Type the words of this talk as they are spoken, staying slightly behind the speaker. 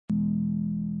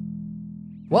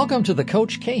Welcome to the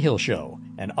Coach Cahill Show,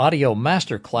 an audio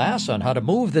masterclass on how to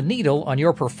move the needle on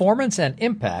your performance and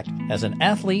impact as an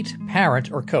athlete, parent,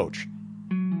 or coach.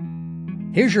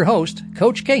 Here's your host,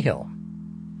 Coach Cahill.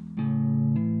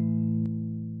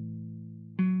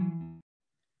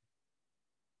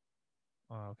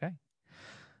 Okay.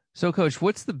 So, Coach,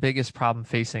 what's the biggest problem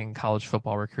facing college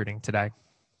football recruiting today?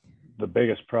 The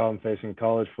biggest problem facing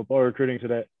college football recruiting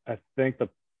today, I think the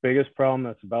biggest problem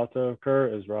that's about to occur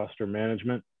is roster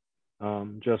management.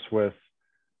 Just with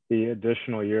the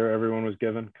additional year everyone was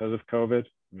given because of COVID.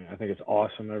 I mean, I think it's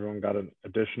awesome everyone got an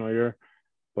additional year,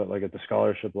 but like at the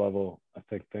scholarship level, I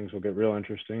think things will get real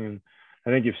interesting. And I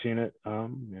think you've seen it.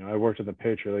 I worked in the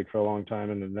Patriot League for a long time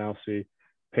and now see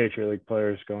Patriot League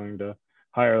players going to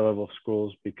higher level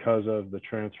schools because of the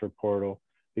transfer portal,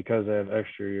 because they have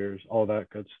extra years, all that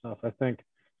good stuff. I think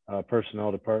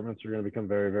personnel departments are going to become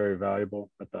very, very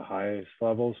valuable at the highest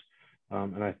levels.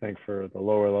 And I think for the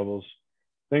lower levels,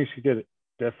 things could get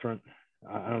different.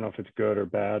 I don't know if it's good or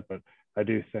bad, but I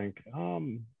do think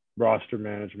roster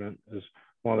management is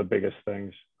one of the biggest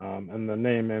things. And the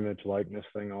name, image, likeness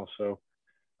thing also.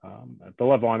 At the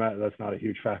level I'm at, that's not a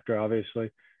huge factor,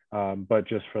 obviously. But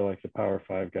just for like the Power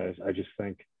Five guys, I just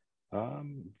think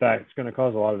that's going to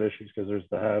cause a lot of issues because there's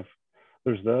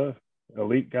the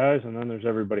elite guys and then there's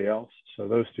everybody else. So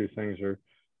those two things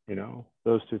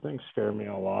scare me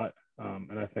a lot.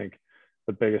 And I think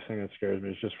the biggest thing that scares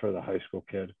me is just for the high school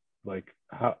kid, like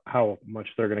how much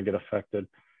they're going to get affected.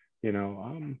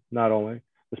 Not only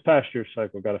this past year's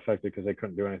cycle got affected because they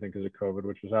couldn't do anything because of COVID,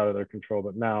 which was out of their control,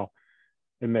 but now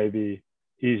it may be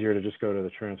easier to just go to the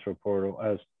transfer portal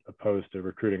as opposed to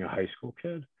recruiting a high school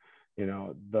kid.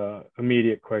 The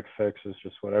immediate quick fix is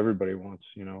just what everybody wants,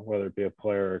 whether it be a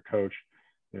player or a coach.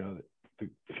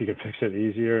 If you can fix it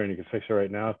easier and you can fix it right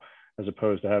now, as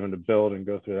opposed to having to build and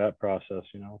go through that process,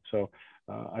 So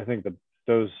I think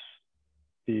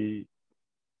the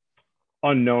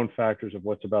unknown factors of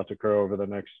what's about to occur over the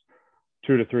next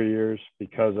 2 to 3 years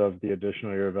because of the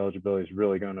additional year of eligibility is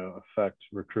really going to affect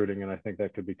recruiting. And I think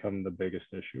that could become the biggest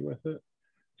issue with it.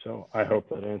 So I hope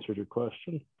that answered your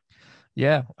question.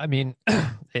 Yeah. I mean,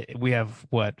 we have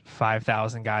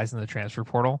 5,000 guys in the transfer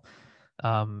portal.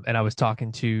 And I was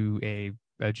talking to a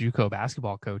JUCO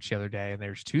basketball coach the other day, and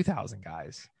there's 2,000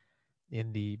 guys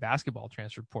in the basketball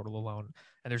transfer portal alone.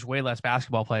 And there's way less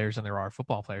basketball players than there are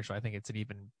football players. So I think it's an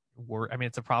even worse. I mean,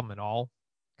 it's a problem in all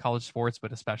college sports,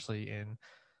 but especially in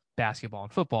basketball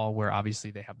and football, where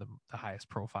obviously they have the highest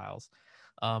profiles.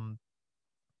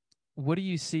 What do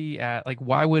you see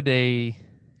why would a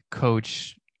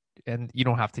coach, and you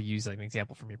don't have to use an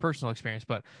example from your personal experience,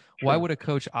 but why would a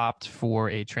coach opt for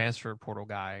a transfer portal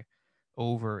guy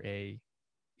over a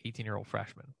 18-year-old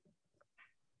freshman?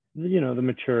 The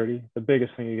maturity, the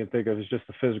biggest thing you can think of is just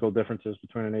the physical differences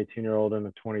between an 18-year-old and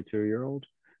a 22-year-old.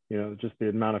 Just the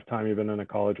amount of time you've been in a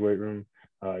college weight room,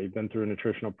 you've been through a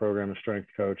nutritional program, a strength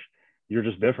coach, you're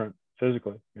just different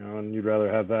physically, and you'd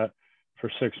rather have that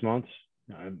for 6 months,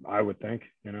 I would think,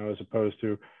 as opposed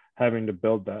to having to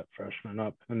build that freshman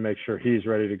up and make sure he's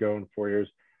ready to go in 4 years.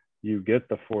 You get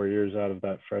the 4 years out of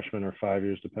that freshman or 5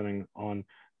 years, depending on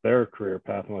their career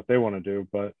path and what they want to do.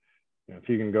 But if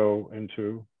you can go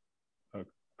into a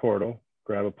portal,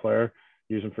 grab a player,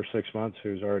 use him for 6 months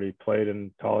who's already played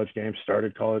in college games,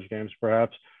 started college games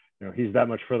perhaps, he's that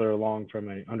much further along from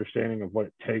an understanding of what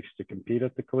it takes to compete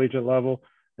at the collegiate level,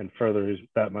 and further, he's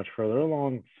that much further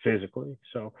along physically.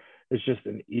 So it's just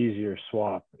an easier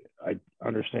swap. I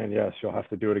understand, yes, you'll have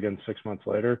to do it again 6 months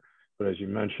later, but as you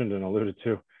mentioned and alluded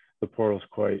to, the portal's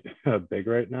quite big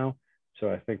right now. So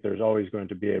I think there's always going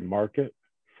to be a market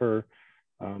for,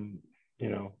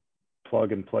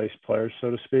 plug and place players,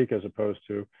 so to speak, as opposed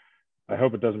to, I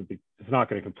hope it's not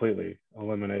going to completely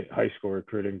eliminate high school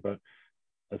recruiting, but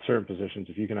at certain positions,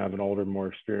 if you can have an older, more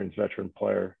experienced veteran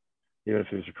player, even if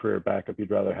it was a career backup, you'd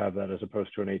rather have that as opposed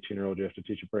to an 18-year-old you have to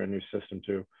teach a brand new system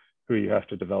to, who you have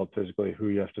to develop physically, who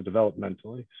you have to develop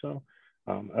mentally. So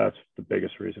that's the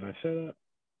biggest reason I say that.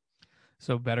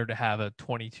 So better to have a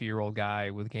 22-year-old guy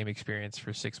with game experience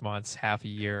for 6 months, half a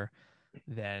year,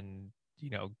 than,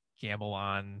 gamble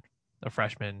on a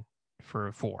freshman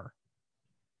for 4.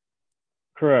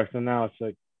 Correct. And now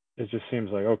it just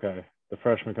seems like, okay, the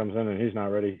freshman comes in and he's not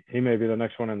ready. He may be the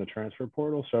next one in the transfer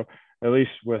portal. So at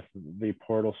least with the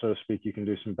portal, so to speak, you can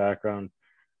do some background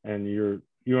and you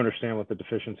understand what the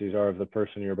deficiencies are of the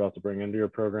person you're about to bring into your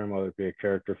program, whether it be a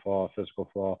character flaw, a physical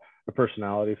flaw, a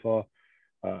personality flaw,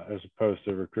 as opposed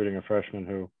to recruiting a freshman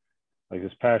who, like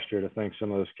this past year, to think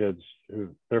some of those kids who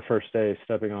their first day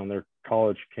stepping on their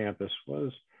college campus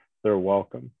was their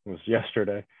welcome, was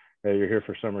yesterday. hey, you're here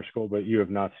for summer school, but you have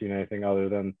not seen anything other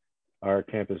than our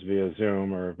campus via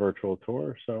Zoom or a virtual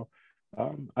tour. So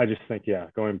I just think, yeah,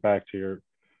 going back to your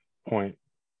point,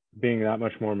 being that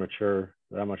much more mature,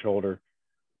 that much older,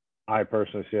 I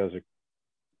personally see as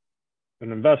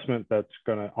an investment that's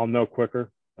I'll know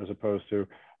quicker, as opposed to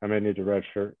I may need to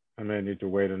redshirt, I may need to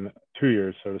wait in 2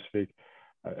 years, so to speak.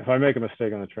 If I make a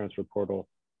mistake on the transfer portal,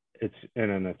 it's in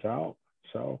and it's out.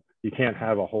 So you can't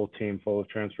have a whole team full of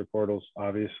transfer portals,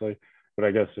 obviously. But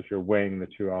I guess if you're weighing the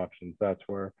two options, that's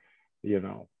where,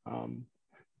 the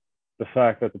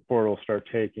fact that the portal start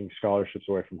taking scholarships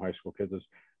away from high school kids is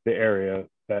the area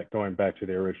that, going back to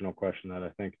the original question, that I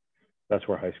think that's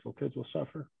where high school kids will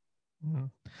suffer. Mm-hmm.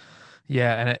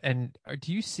 Yeah, and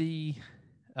do you see?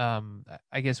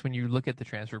 I guess when you look at the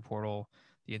transfer portal,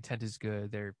 the intent is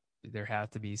good. There has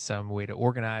to be some way to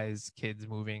organize kids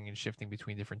moving and shifting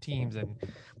between different teams, and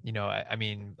I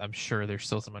mean, I'm sure there's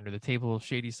still some under the table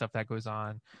shady stuff that goes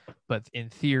on, but in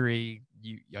theory,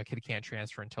 a kid can't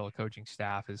transfer until a coaching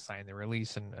staff has signed the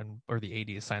release and or the AD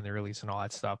has signed the release and all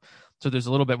that stuff. So there's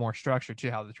a little bit more structure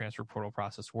to how the transfer portal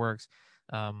process works.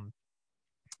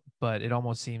 But it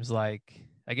almost seems like,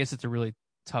 I guess it's a really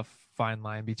tough fine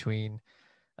line between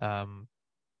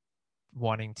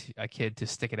wanting a kid to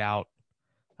stick it out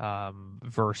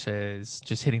versus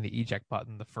just hitting the eject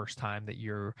button the first time that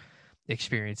you're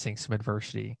experiencing some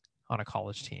adversity on a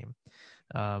college team.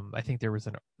 I think there was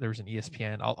an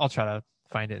ESPN. I'll try to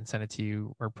find it and send it to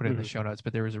you or put it in the show notes.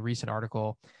 But there was a recent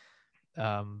article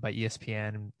by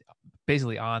ESPN,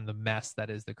 basically on the mess that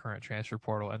is the current transfer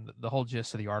portal, and the whole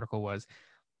gist of the article was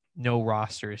no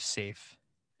roster is safe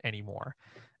anymore.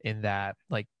 In that,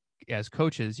 like, as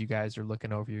coaches, you guys are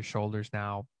looking over your shoulders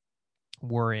now,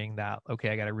 worrying that,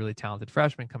 okay, I got a really talented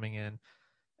freshman coming in.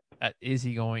 Is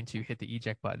he going to hit the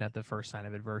eject button at the first sign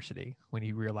of adversity when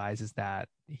he realizes that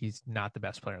he's not the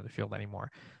best player on the field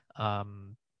anymore?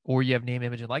 Or you have name,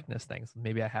 image, and likeness things.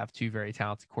 Maybe I have two very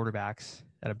talented quarterbacks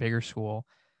at a bigger school,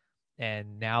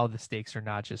 and now the stakes are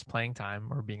not just playing time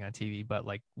or being on TV, but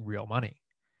like real money.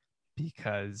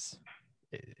 Because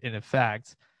in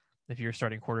effect, if you're a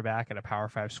starting quarterback at a Power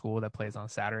 5 school that plays on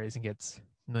Saturdays and gets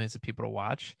millions of people to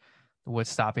watch, what's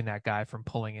stopping that guy from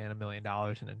pulling in $1 million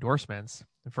in endorsements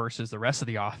versus the rest of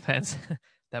the offense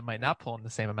that might not pull in the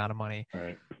same amount of money?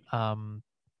 Right.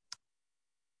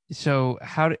 So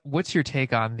what's your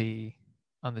take on the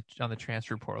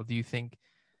transfer portal? Do you think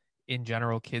in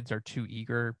general kids are too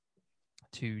eager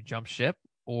to jump ship,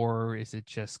 or is it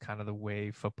just kind of the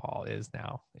way football is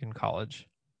now in college?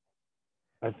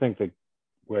 I think the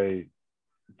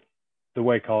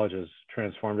way college has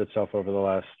transformed itself over the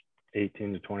last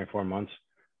 18 to 24 months,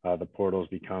 the portal's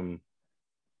become,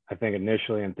 I think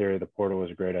initially in theory, the portal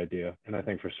was a great idea. And I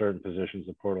think for certain positions,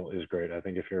 the portal is great. I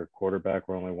think if you're a quarterback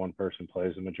where only one person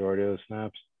plays the majority of the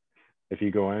snaps, if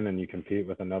you go in and you compete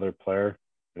with another player,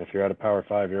 and if you're at a Power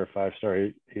 5, you're a 5-star,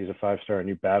 he's a 5-star, and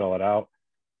you battle it out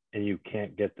and you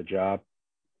can't get the job,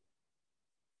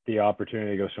 the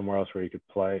opportunity to go somewhere else where you could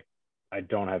play, I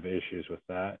don't have issues with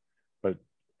that. But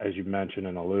as you mentioned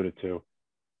and alluded to,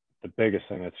 the biggest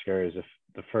thing that's scary is if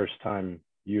the first time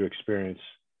you experience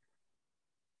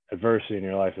adversity in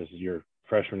your life is your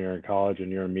freshman year in college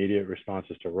and your immediate response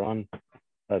is to run,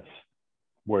 that's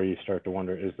where you start to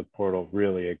wonder, is the portal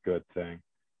really a good thing?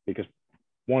 Because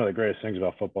one of the greatest things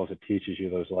about football is it teaches you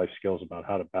those life skills about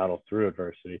how to battle through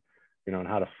adversity, and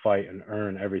how to fight and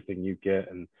earn everything you get.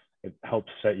 And it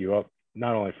helps set you up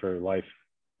not only for life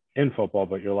in football,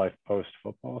 but your life post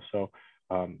football. So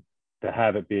to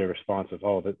have it be a response of,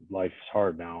 oh, that life's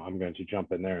hard now, I'm going to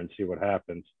jump in there and see what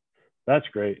happens. That's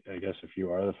great, I guess, if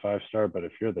you are the 5-star. But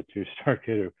if you're the 2-star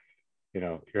kid who,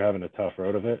 you're having a tough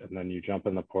road of it, and then you jump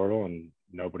in the portal and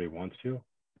nobody wants you,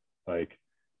 like,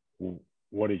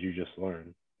 what did you just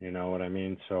learn? You know what I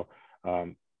mean? So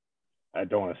I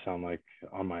don't want to sound like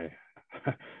on my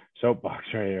soapbox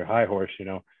or high horse.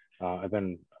 I've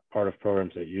been part of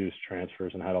programs that use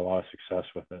transfers and had a lot of success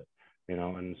with it,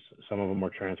 and some of them were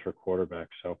transfer quarterbacks.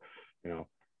 So,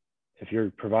 if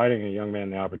you're providing a young man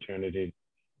the opportunity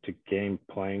to gain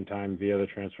playing time via the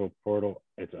transfer portal,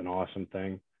 it's an awesome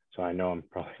thing. So I know I'm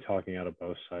probably talking out of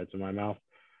both sides of my mouth,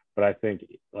 but I think,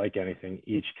 like anything,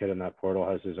 each kid in that portal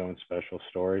has his own special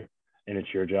story, and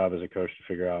it's your job as a coach to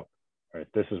figure out, all right,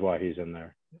 this is why he's in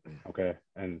there. Okay.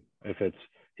 And if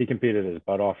he competed his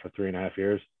butt off for 3.5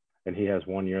 years and he has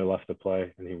 1 year left to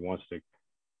play and he wants to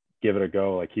give it a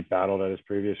go, like he battled at his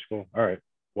previous school, all right,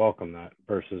 welcome that,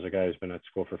 versus a guy who's been at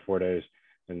school for 4 days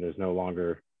and is no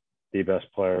longer the best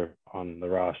player on the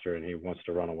roster and he wants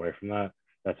to run away from that.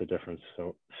 That's a different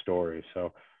story.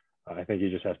 So I think you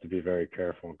just have to be very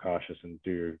careful and cautious and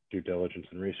do your due diligence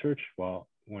and research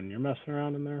when you're messing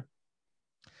around in there.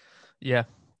 Yeah,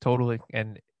 totally.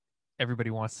 And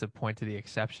everybody wants to point to the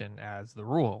exception as the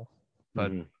rule,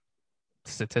 but Mm-hmm.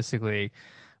 statistically,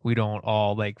 we don't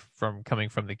all, like, from coming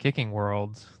from the kicking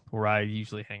world where I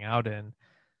usually hang out in,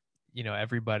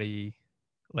 everybody,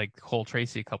 like Cole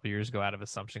Tracy a couple years ago out of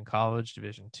Assumption College,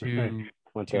 Division two,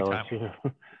 Went to two-time,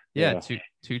 LSU. yeah, Yeah.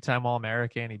 two-time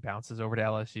All-American. He bounces over to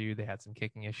LSU. They had some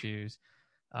kicking issues.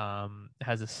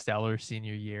 Has a stellar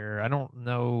senior year. I don't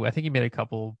know. I think he made a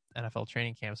couple NFL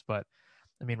training camps, but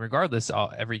I mean, regardless,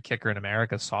 every kicker in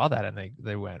America saw that and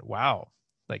they went, wow,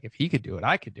 like if he could do it,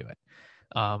 I could do it.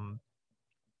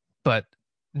 But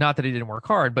not that he didn't work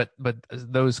hard, but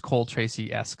those Cole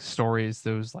Tracy-esque stories,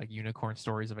 those like unicorn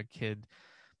stories of a kid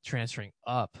transferring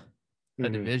up a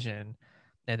Mm-hmm. division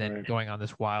and then Right. going on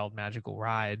this wild magical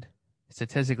ride,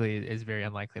 statistically is very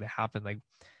unlikely to happen.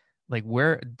 Like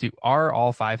where are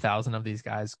all 5,000 of these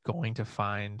guys going to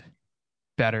find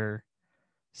better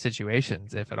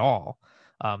situations, if at all?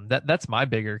 That's my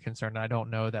bigger concern. I don't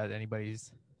know that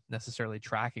anybody's necessarily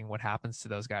tracking what happens to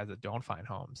those guys that don't find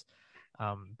homes.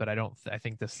 But I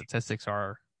think the statistics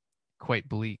are quite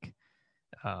bleak.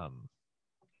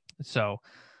 So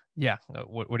yeah,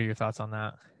 what are your thoughts on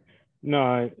that? No,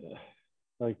 I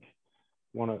like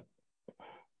one of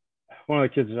one of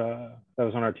the kids that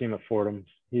was on our team at Fordham.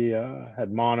 He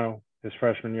had mono his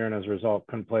freshman year, and as a result,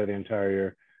 couldn't play the entire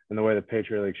year. And the way the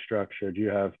Patriot League structured, you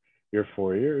have your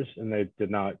 4 years, and they did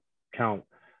not count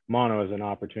mono as an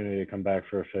opportunity to come back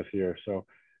for a fifth year. So,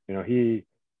 he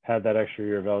had that extra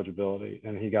year of eligibility,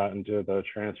 and he got into the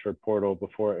transfer portal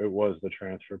before it was the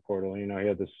transfer portal. He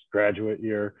had this graduate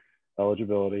year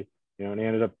eligibility, and he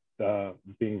ended up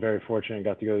being very fortunate and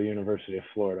got to go to the University of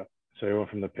Florida. So he went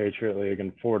from the Patriot League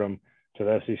in Fordham to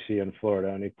the SEC in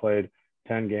Florida, and he played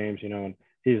 10 games, and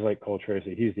he's like Cole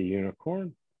Tracy. He's the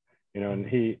unicorn, and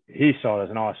he saw it as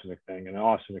an awesome thing and an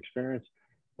awesome experience.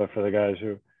 But for the guys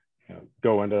who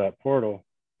go into that portal,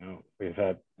 we've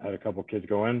had a couple kids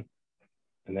go in,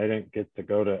 and they didn't get to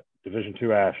go to Division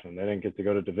II Ashland. They didn't get to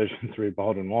go to Division III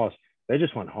Baldwin Wallace. They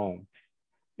just went home,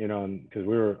 and because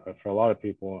we were, for a lot of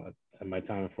people at my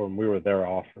time before, we were their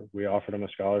offer. We offered them a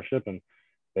scholarship, and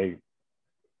they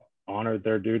honored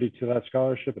their duty to that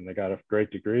scholarship, and they got a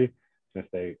great degree. And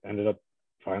if they ended up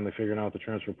finally figuring out what the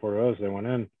transfer portal was, they went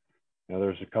in.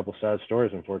 There's a couple sad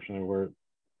stories, unfortunately, where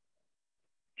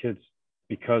kids,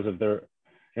 because of their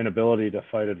inability to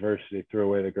fight adversity, threw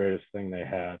away the greatest thing they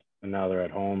had, and now they're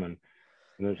at home. And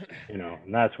there's,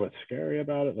 and that's what's scary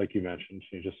about it. Like you mentioned,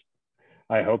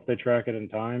 I hope they track it in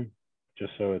time,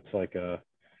 just so it's like a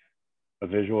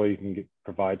visual you can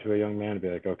provide to a young man to be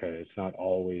like, okay, it's not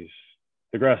always,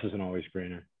 the grass isn't always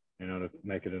greener, to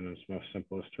make it in its most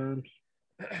simplest terms.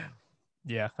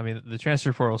 Yeah, I mean, the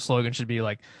transfer portal slogan should be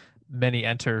like, many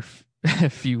enter,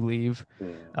 few leave.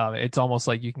 Yeah. It's almost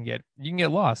like you can get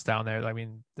lost down there. I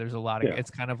mean, there's a lot of, Yeah.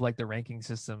 it's kind of like the ranking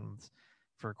systems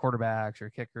for quarterbacks or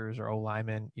kickers or O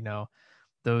linemen.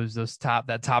 Those top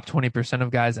 20%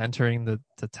 of guys entering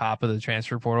the top of the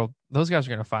transfer portal, those guys are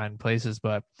going to find places,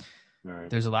 but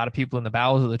Right. there's a lot of people in the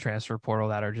bowels of the transfer portal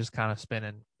that are just kind of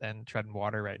spinning and treading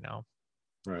water right now.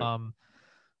 Right.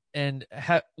 And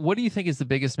what do you think is the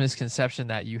biggest misconception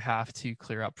that you have to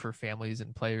clear up for families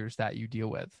and players that you deal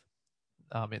with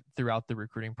throughout the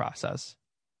recruiting process?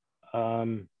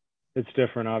 It's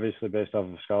different, obviously, based off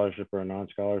of scholarship or a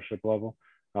non-scholarship level.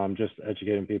 Just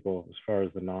educating people as far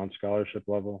as the non-scholarship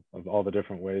level of all the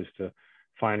different ways to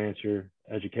finance your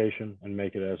education and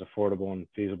make it as affordable and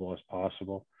feasible as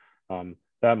possible.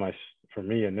 For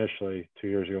me, initially 2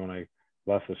 years ago when I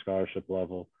left the scholarship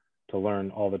level, to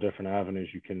learn all the different avenues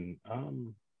you can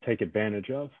take advantage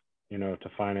of, to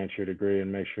finance your degree and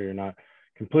make sure you're not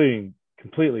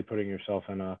completely putting yourself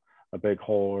in a big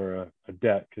hole or a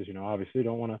debt, because obviously you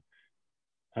don't want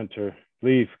to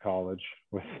leave college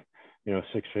with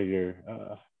six-figure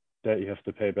debt you have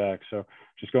to pay back. So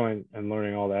just going and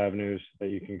learning all the avenues that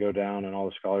you can go down and all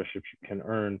the scholarships you can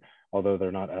earn, although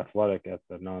they're not athletic at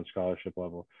the non-scholarship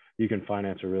level, you can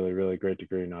finance a really, really great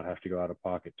degree and not have to go out of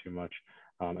pocket too much.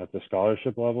 At the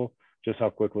scholarship level, just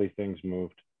how quickly things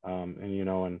moved,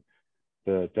 and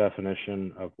the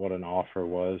definition of what an offer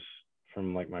was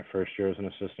from like my first year as an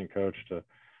assistant coach to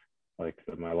like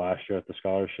my last year at the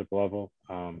scholarship level,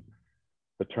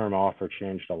 the term offer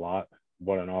changed a lot.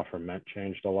 What an offer meant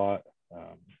changed a lot.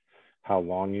 How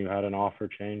long you had an offer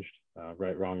changed,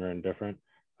 right, wrong, or indifferent.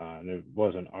 And it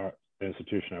wasn't the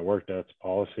institution I worked at's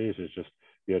policies. It's just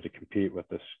you had to compete with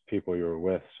the people you were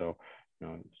with. So,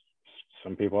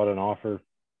 some people had an offer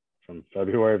from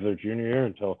February of their junior year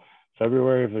until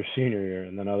February of their senior year.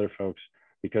 And then other folks,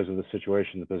 because of the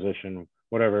situation, the position,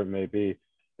 whatever it may be,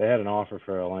 they had an offer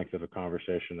for a length of a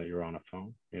conversation that you're on a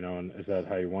phone, and is that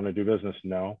how you want to do business?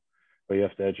 No, but you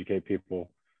have to educate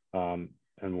people. And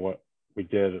what we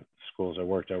did at schools I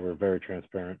worked at, we're very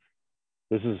transparent.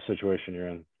 This is a situation you're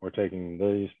in. We're taking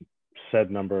these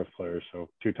said number of players, so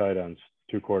 2 tight ends,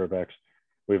 2 quarterbacks.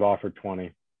 We've offered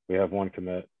 20. We have 1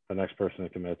 commit. The next person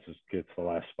that commits gets the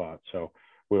last spot. So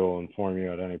we'll inform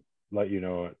you let you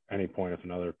know at any point if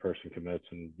another person commits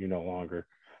and you no longer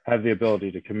have the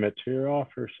ability to commit to your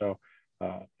offer. So,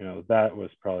 that was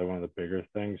probably one of the bigger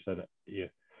things that you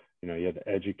had to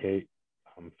educate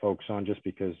folks on, just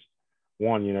because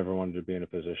one, you never wanted to be in a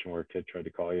position where a kid tried to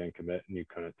call you and commit and you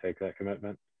couldn't take that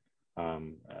commitment.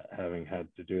 Having had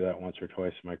to do that once or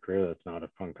twice in my career, that's not a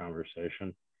fun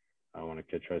conversation. When a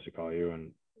kid tries to call you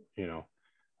and,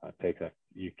 take that,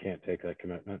 you can't take that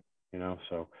commitment,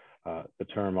 so the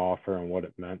term offer and what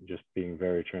it meant, just being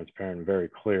very transparent and very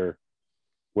clear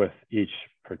with each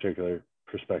particular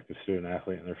prospective student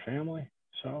athlete and their family.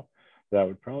 So that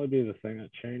would probably be the thing that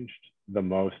changed the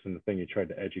most. And the thing you tried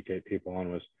to educate people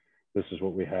on was, this is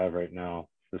what we have right now.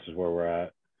 This is where we're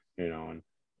at, and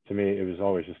to me, it was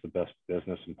always just the best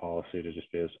business and policy to just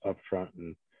be as upfront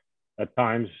and at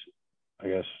times, I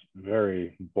guess,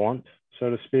 very blunt, so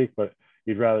to speak, but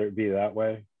you'd rather it be that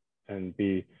way and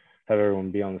have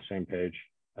everyone be on the same page,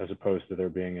 as opposed to there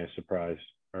being a surprise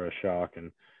or a shock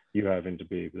and you having to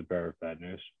be the bearer of bad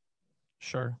news.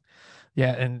 Sure.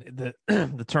 Yeah. And the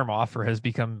the term offer has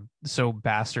become so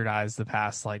bastardized the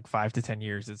past like 5 to 10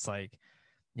 years. It's like,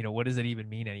 what does it even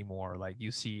mean anymore? Like,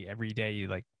 you see every day,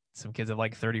 like some kids have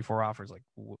like 34 offers. Like,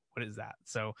 what is that?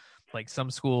 So like some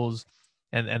schools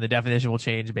and the definition will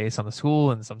change based on the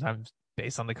school and sometimes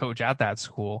based on the coach at that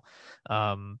school.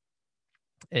 And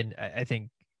I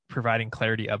think providing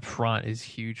clarity up front is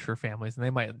huge for families, and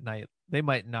they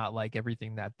might not like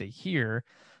everything that they hear,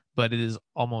 but it is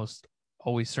almost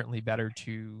always certainly better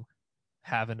to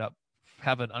have an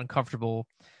uncomfortable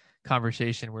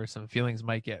conversation where some feelings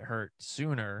might get hurt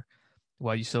sooner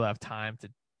while you still have time to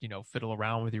fiddle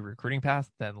around with your recruiting path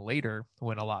than later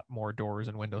when a lot more doors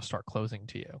and windows start closing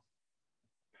to you.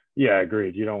 Yeah,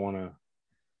 agreed.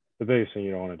 The biggest thing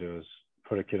you don't want to do is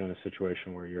put a kid in a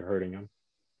situation where you're hurting them,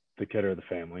 the kid or the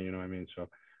family, you know what I mean? So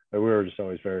we were just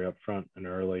always very upfront and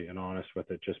early and honest with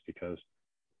it, just because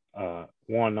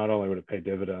one, not only would it pay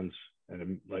dividends,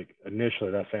 and like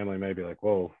initially that family may be like,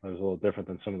 whoa, that was a little different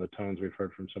than some of the tones we've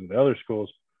heard from some of the other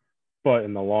schools, but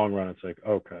in the long run, it's like,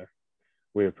 okay,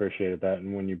 we appreciated that.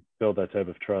 And when you build that type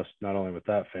of trust, not only with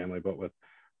that family, but with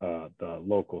the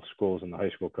local schools and the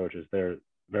high school coaches, they're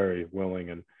very willing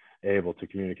and able to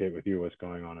communicate with you what's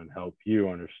going on and help you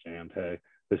understand, hey,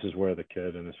 this is where the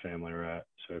kid and his family are at,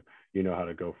 so you know how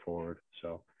to go forward.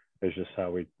 So it's just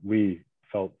how we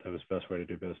felt that was the best way to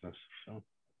do business. So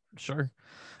Sure.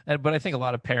 But I think a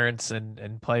lot of parents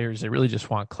and players, they really just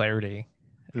want clarity.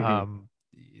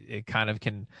 It kind of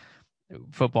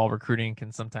football recruiting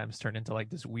can sometimes turn into like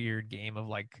this weird game of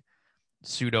like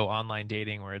pseudo online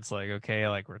dating where it's like, okay,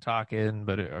 like we're talking,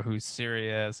 but who's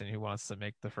serious and who wants to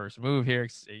make the first move here,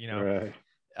 Right.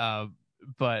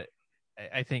 But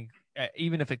I think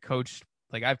even if it coached,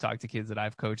 like I've talked to kids that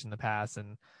I've coached in the past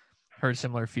and heard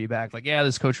similar feedback, like, yeah,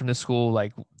 this coach from this school,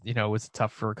 like, it was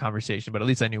tough for a conversation, but at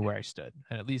least I knew where I stood.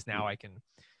 And at least now I can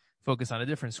focus on a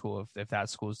different school if that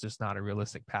school is just not a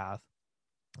realistic path.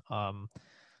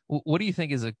 What do you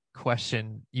think is a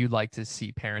question you'd like to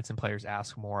see parents and players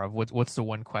ask more of? What's the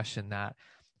one question that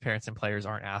parents and players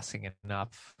aren't asking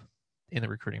enough in the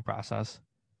recruiting process?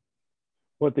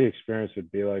 What the experience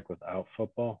would be like without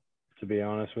football, to be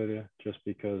honest with you, just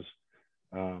because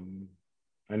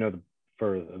I know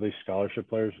for at least scholarship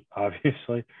players,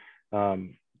 obviously,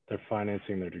 they're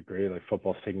financing their degree. Like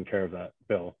football's taking care of that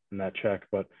bill and that check,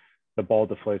 but the ball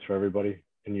deflates for everybody,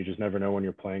 and you just never know when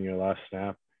you're playing your last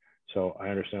snap. So I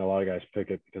understand a lot of guys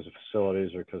pick it because of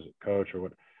facilities or because of coach or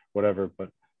whatever. But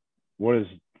what is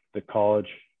the college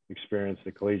experience,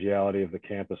 the collegiality of the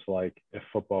campus like if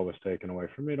football was taken away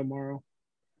from me tomorrow?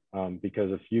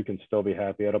 Because if you can still be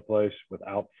happy at a place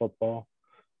without football,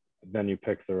 then you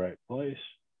pick the right place.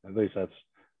 At least that's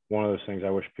one of those things I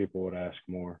wish people would ask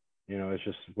more. It's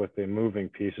just with the moving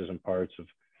pieces and parts of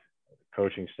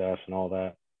coaching staffs and all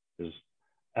that, is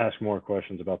ask more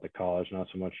questions about the college, not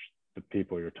so much the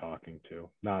people you're talking to,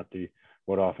 not the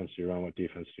what offense do you run, what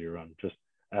defense do you run. Just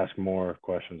ask more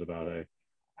questions about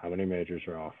how many majors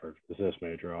are offered, is this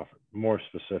major offered, more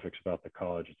specifics about the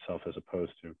college itself, as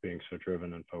opposed to being so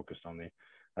driven and focused on the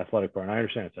athletic part. And I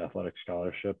understand it's athletic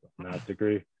scholarship and that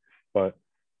degree, but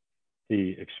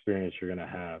the experience you're going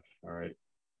to have, all right,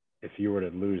 if you were to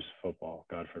lose football,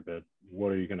 God forbid,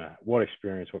 what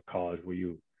experience, what college will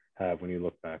you have when you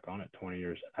look back on it 20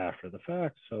 years after the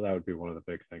fact? So that would be one of the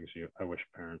big things I wish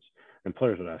parents and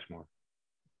players would ask more.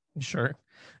 Sure.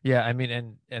 Yeah. I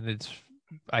mean, and it's,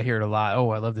 I hear it a lot.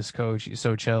 Oh, I love this coach. He's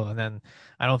so chill. And then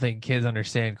I don't think kids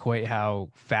understand quite how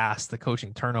fast the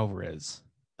coaching turnover is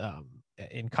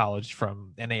in college,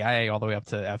 from NAIA all the way up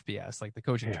to FBS. Like the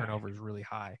coaching turnover is really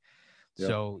high. Yep.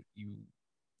 So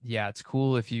yeah, it's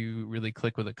cool if you really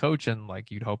click with a coach and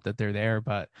like you'd hope that they're there,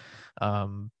 but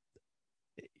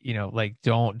like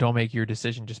don't make your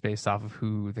decision just based off of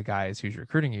who the guy is who's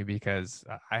recruiting you, because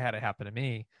I had it happen to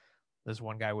me. This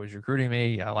one guy was recruiting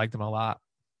me. I liked him a lot.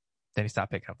 Then he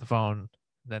stopped picking up the phone.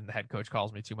 Then the head coach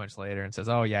calls me 2 months later and says,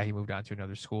 "Oh yeah, he moved on to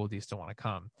another school. Do you still want to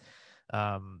come?"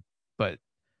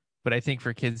 But I think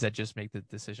for kids that just make the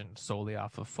decision solely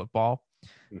off of football,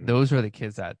 those are the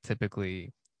kids that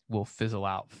typically will fizzle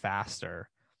out faster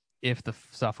if the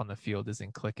stuff on the field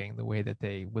isn't clicking the way that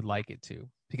they would like it to.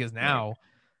 Because now,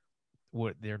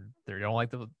 they don't like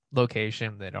the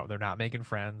location. They're not making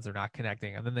friends. They're not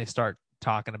connecting, and then they start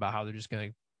talking about how they're just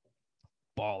going to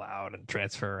ball out and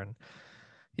transfer. And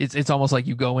it's almost like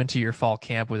you go into your fall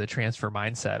camp with a transfer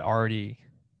mindset already,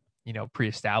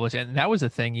 pre-established. And that was a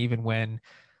thing even when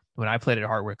I played at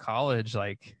Hartwick College,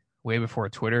 like way before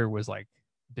Twitter was like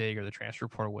big or the transfer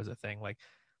portal was a thing. Like,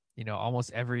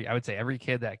 almost I would say every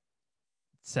kid that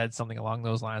said something along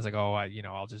those lines, like, oh,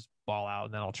 I'll just ball out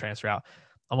and then I'll transfer out.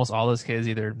 Almost all those kids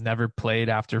either never played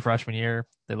after freshman year,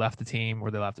 they left the team, or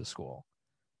they left the school.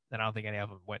 And I don't think any of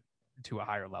them went to a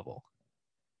higher level.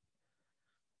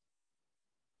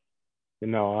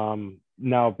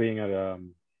 Now being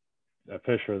at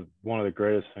Fisher, one of the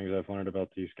greatest things I've learned about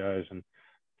these guys, and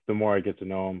the more I get to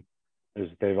know them, is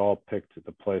they've all picked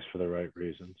the place for the right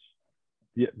reasons.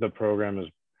 The program is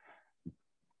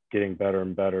getting better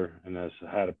and better and has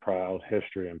had a proud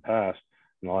history and past.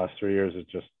 In the last 3 years,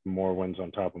 it's just more wins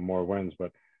on top of more wins.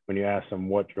 But when you ask them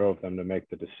what drove them to make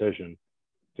the decision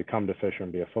to come to Fisher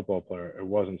and be a football player, it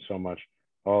wasn't so much,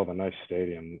 oh, the nice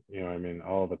stadium,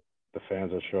 all the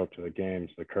fans that show up to the games,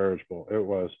 the Courage Bowl. It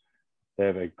was, they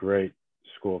have a great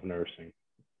school of nursing.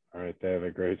 All right. They have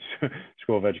a great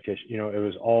school of education. It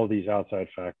was all these outside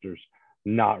factors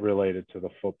not related to the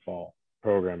football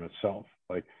program itself.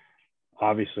 Like,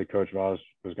 obviously Coach Voss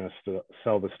was going to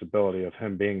sell the stability of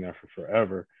him being there for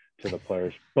forever to the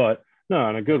players, but no,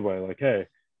 in a good way. Like, hey,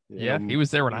 he was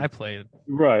there when I played.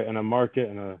 Right. In a market,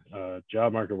 in a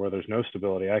job market where there's no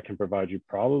stability, I can provide you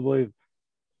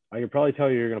I could probably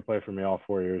tell you're going to play for me all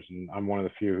 4 years. And I'm one of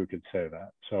the few who could say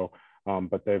that. So,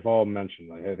 but they've all mentioned,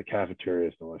 like, hey, the cafeteria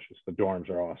is delicious. The dorms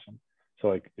are awesome. So,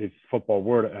 like, if football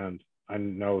were to end, I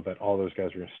know that all those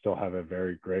guys are going to still have a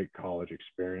very great college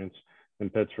experience in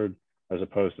Pittsford, as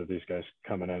opposed to these guys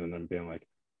coming in and then being like,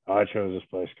 oh, I chose this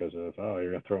place because of, oh,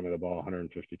 you're going to throw me the ball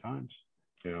 150 times.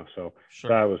 So sure.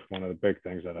 That was one of the big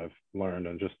things that I've learned,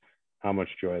 and just how much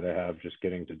joy they have just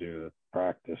getting to do the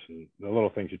practice and the little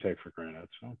things you take for granted.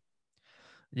 So,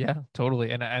 yeah,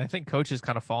 totally. And I think coaches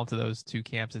kind of fall into those two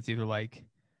camps. It's either like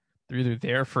they're either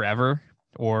there forever,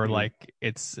 or like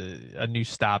it's a new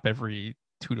stop every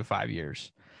 2 to 5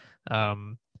 years.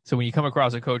 So when you come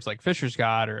across a coach like Fisher's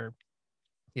got, or,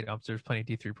 there's plenty of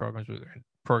D3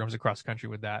 programs across the country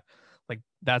with that. Like,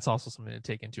 that's also something to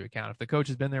take into account. If the coach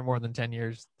has been there more than 10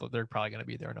 years, they're probably going to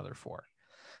be there another 4.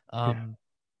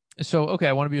 So, okay,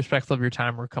 I want to be respectful of your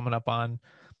time. We're coming up on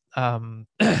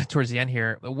towards the end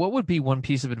here. What would be one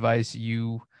piece of advice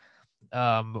you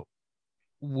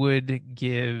would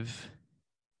give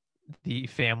the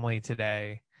family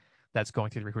today that's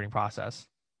going through the recruiting process?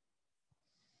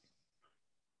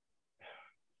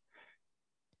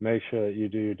 Make sure that you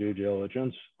do your due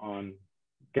diligence on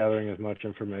gathering as much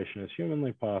information as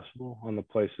humanly possible on the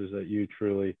places that you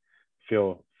truly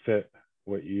feel fit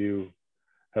what you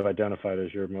have identified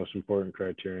as your most important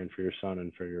criterion for your son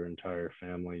and for your entire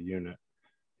family unit.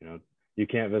 You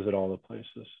can't visit all the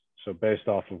places. So based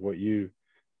off of what you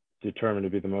determine to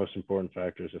be the most important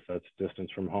factors, if that's distance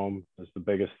from home is the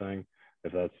biggest thing,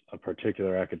 if that's a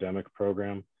particular academic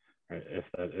program, right, if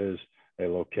that is a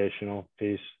locational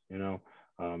piece,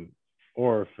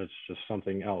 or if it's just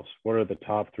something else, what are the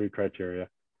top 3 criteria,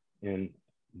 and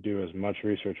do as much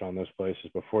research on those places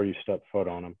before you step foot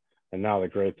on them. And now the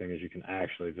great thing is you can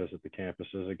actually visit the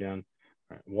campuses again,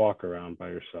 right? Walk around by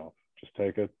yourself. Just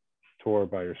take a tour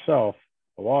by yourself,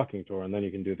 a walking tour, and then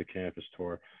you can do the campus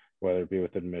tour, whether it be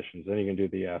with admissions. Then you can do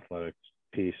the athletics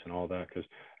piece and all that, because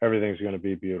everything's going to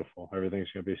be beautiful. Everything's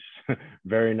going to be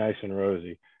very nice and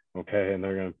rosy, okay? And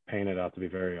they're going to paint it out to be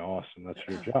very awesome. That's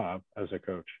your job as a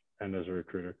coach and as a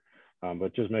recruiter.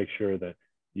 But just make sure that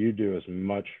you do as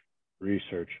much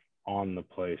research on the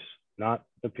place, not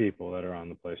the people that are on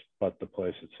the place, but the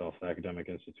place itself, the academic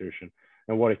institution,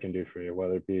 and what it can do for you,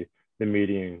 whether it be the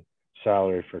median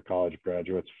salary for college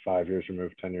graduates 5 years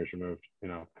removed, 10 years removed,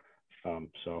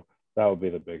 so that would be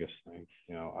the biggest thing,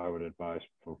 I would advise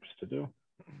folks to do.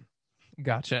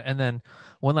 Gotcha. And then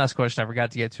one last question I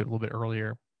forgot to get to it a little bit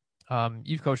earlier.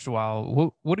 You've coached a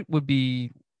while. What do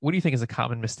you think is a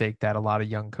common mistake that a lot of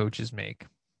young coaches make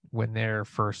when they're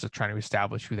first trying to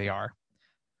establish who they are?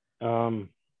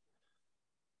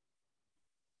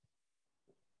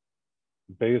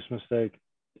 Biggest mistake,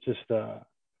 just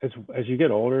it's as you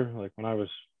get older. Like when I was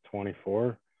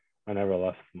 24, I never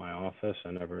left my office.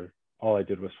 All I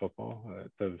did was football.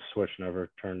 The switch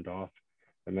never turned off.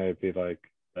 It may be like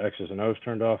the X's and O's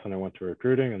turned off, and I went to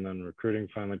recruiting, and then recruiting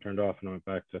finally turned off, and I went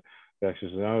back to the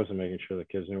X's and O's and making sure the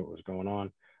kids knew what was going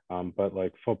on. But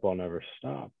like football never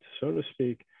stopped, so to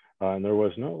speak. And there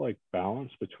was no like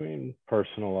balance between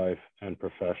personal life and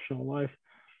professional life.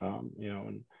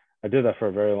 And I did that for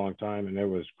a very long time, and it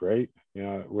was great.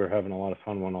 We're having a lot of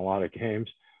fun, won a lot of games.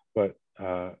 But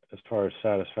as far as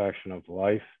satisfaction of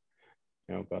life,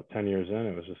 about 10 years in,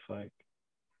 it was just like,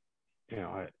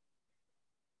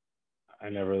 I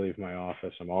never leave my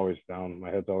office. I'm always down. My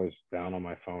head's always down on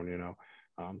my phone.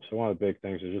 So one of the big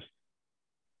things is just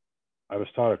I was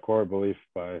taught a core belief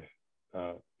by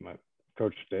my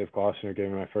coach Dave Clausen, who gave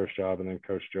me my first job, and then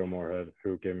Coach Joe Moorhead,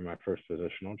 who gave me my first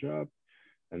positional job,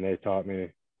 and they taught me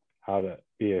how to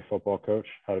be a football coach,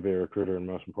 how to be a recruiter, and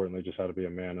most importantly, just how to be a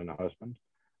man and a husband.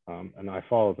 And I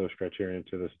follow those criteria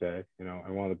to this day,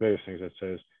 and one of the biggest things that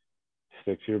says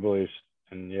stick to your beliefs.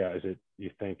 And you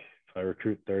think if I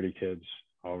recruit 30 kids,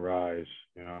 I'll rise,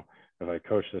 if I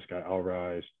coach this guy, I'll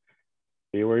rise.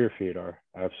 Be where your feet are.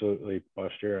 Absolutely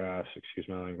bust your ass, excuse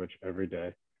my language, every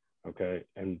day. Okay.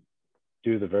 And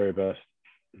do the very best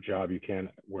job you can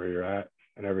where you're at,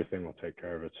 and everything will take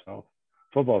care of itself.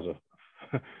 Football's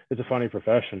it's a funny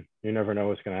profession. You never know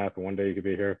what's going to happen. One day you could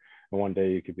be here and one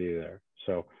day you could be there.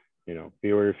 So,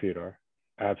 be where your feet are.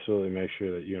 Absolutely make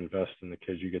sure that you invest in the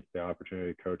kids you get the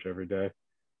opportunity to coach every day.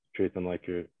 Treat them like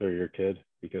they're your kid,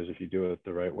 because if you do it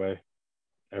the right way,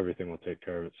 everything will take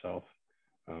care of itself.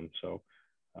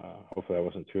 Hopefully I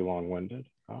wasn't too long-winded.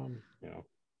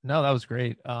 No, that was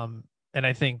great. And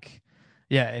I think,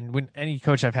 yeah. And when any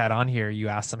coach I've had on here, you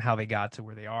ask them how they got to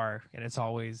where they are, and it's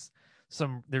always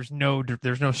there's no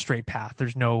straight path.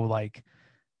 There's no like,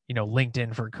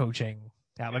 LinkedIn for coaching.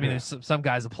 I mean, there's some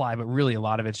guys apply, but really a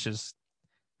lot of it's just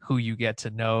who you get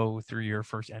to know through your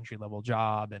first entry level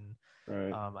job. And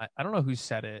right. I don't know who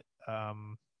said it,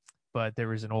 but there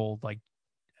was an old like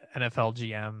NFL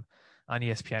GM on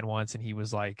ESPN once, and he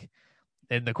was like,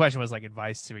 and the question was like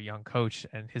advice to a young coach,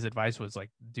 and his advice was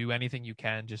like, do anything you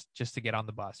can just to get on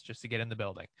the bus, just to get in the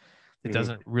building. It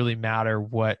doesn't really matter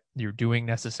what you're doing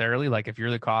necessarily. Like if you're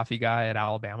the coffee guy at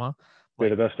Alabama, be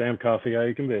the best damn coffee guy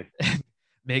you can be.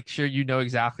 Make sure you know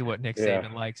exactly what Nick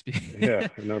Saban likes. Yeah,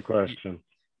 no question.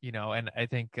 And I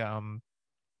think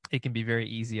it can be very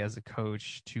easy as a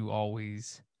coach to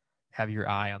always have your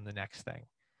eye on the next thing,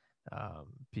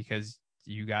 because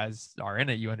you guys are in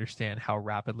it. You understand how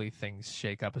rapidly things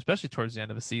shake up, especially towards the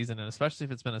end of a season, and especially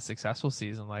if it's been a successful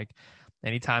season. Like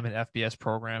anytime an FBS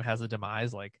program has a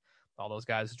demise, like all those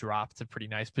guys drop to pretty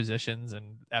nice positions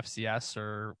in FCS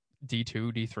or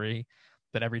D2, D3.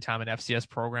 But every time an FCS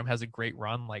program has a great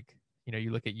run, like,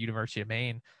 you look at University of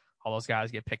Maine, all those guys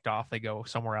get picked off, they go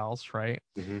somewhere else, right?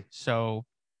 So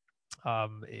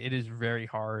it is very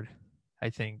hard,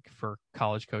 I think, for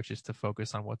college coaches to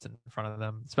focus on what's in front of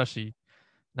them, especially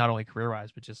not only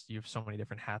career-wise, but just you have so many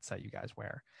different hats that you guys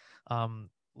wear.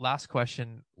 Last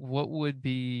question, what would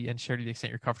be, and share to the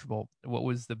extent you're comfortable, what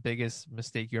was the biggest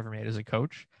mistake you ever made as a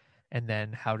coach? And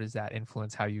then how does that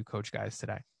influence how you coach guys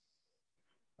today?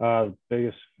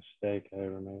 Biggest mistake I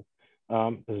ever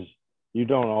made is you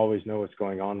don't always know what's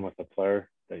going on with the player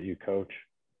that you coach.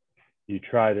 You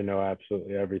try to know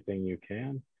absolutely everything you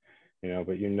can,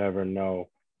 but you never know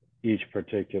each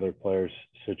particular player's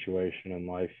situation and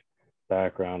life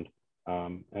background.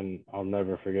 And I'll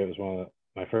never forget, it was one of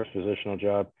my first positional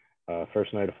job.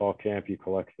 First night of fall camp, you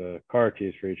collect the car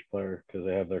keys for each player because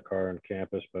they have their car on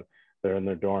campus, but they're in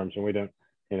their dorms, and we don't,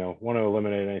 want to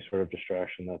eliminate any sort of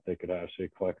distraction that they could have. So you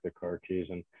collect the car keys,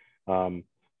 and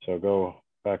so go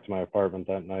back to my apartment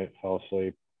that night, fell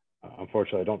asleep.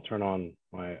 Unfortunately, I don't turn on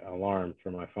my alarm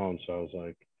for my phone, so I was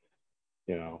like,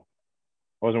 I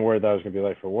wasn't worried that I was going to be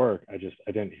late for work. I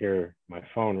didn't hear my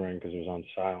phone ring because it was on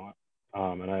silent.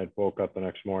 And I had woke up the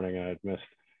next morning and I had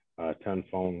missed 10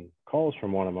 phone calls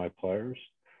from one of my players.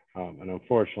 And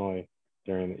unfortunately,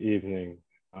 during the evening,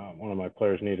 one of my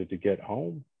players needed to get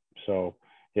home, so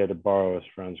he had to borrow his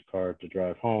friend's car to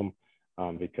drive home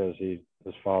because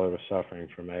his father was suffering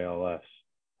from ALS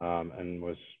and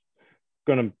was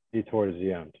going to be towards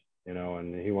the end,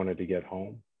 and he wanted to get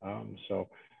home. So,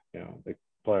 the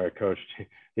player I coached,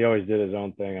 he always did his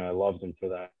own thing, and I loved him for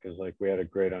that because we had a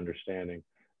great understanding.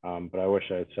 But I wish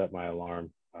I had set my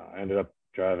alarm. I ended up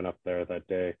driving up there that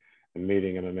day and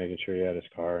meeting him and making sure he had his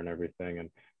car and everything, and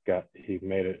he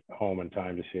made it home in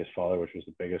time to see his father, which was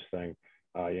the biggest thing,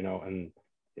 and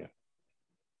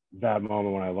that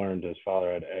moment when I learned his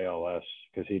father had ALS,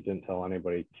 because he didn't tell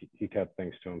anybody, he kept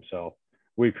things to himself.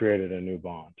 We created a new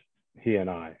bond, he and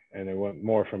I, and it went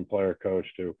more from player coach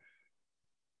to,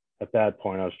 at that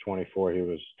point, I was 24, he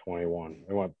was 21.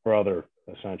 It went brother,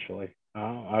 essentially.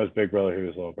 I was big brother, he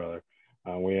was little brother.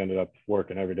 We ended up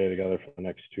working every day together for the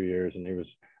next 2 years, and he was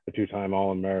a 2-time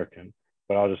All-American.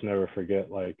 But I'll just never forget,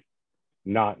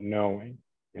 not knowing,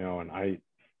 and I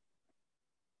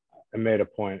made a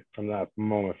point from that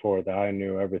moment forward that I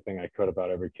knew everything I could about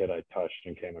every kid I touched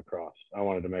and came across. I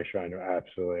wanted to make sure I knew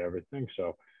absolutely everything.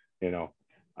 So,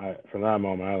 from that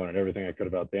moment, I learned everything I could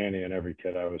about Danny and every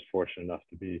kid I was fortunate enough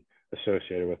to be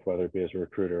associated with, whether it be as a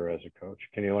recruiter or as a coach.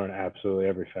 Can you learn absolutely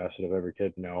every facet of every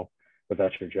kid? No, but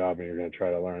that's your job, and you're going to try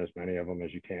to learn as many of them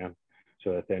as you can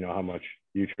so that they know how much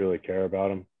you truly care about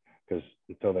them. Because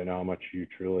until they know how much you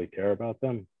truly care about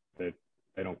them, they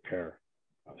don't care,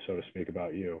 so to speak,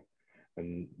 about you.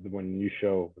 And when you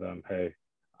show them, hey,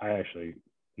 I actually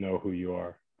know who you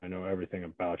are, I know everything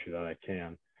about you that I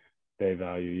can, they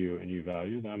value you and you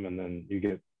value them, and then you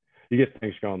get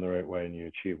things going the right way and you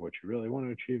achieve what you really want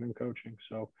to achieve in coaching.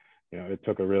 So, it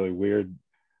took a really weird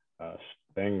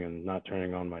thing and not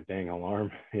turning on my dang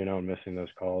alarm, and missing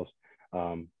those calls.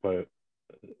 But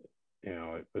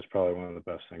it was probably one of the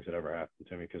best things that ever happened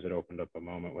to me, because it opened up a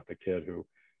moment with a kid who,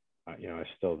 I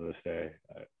still to this day,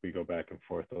 we go back and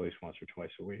forth at least once or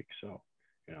twice a week. So,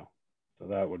 so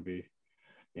that would be,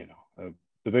 the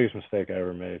biggest mistake I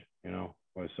ever made,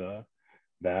 was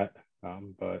that.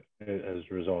 But as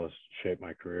a result, it's shaped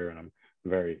my career, and I'm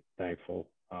very thankful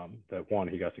that, one,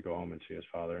 he got to go home and see his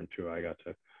father, and two, I got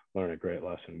to learn a great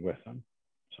lesson with him.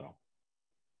 So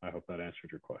I hope that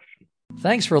answered your question.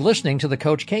 Thanks for listening to the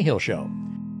Coach Cahill Show.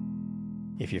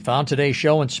 If you found today's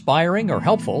show inspiring or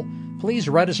helpful, please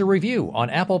write us a review on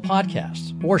Apple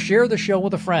Podcasts or share the show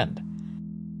with a friend.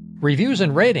 Reviews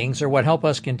and ratings are what help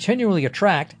us continually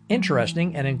attract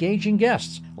interesting and engaging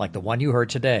guests like the one you heard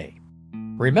today.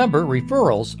 Remember,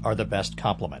 referrals are the best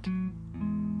compliment.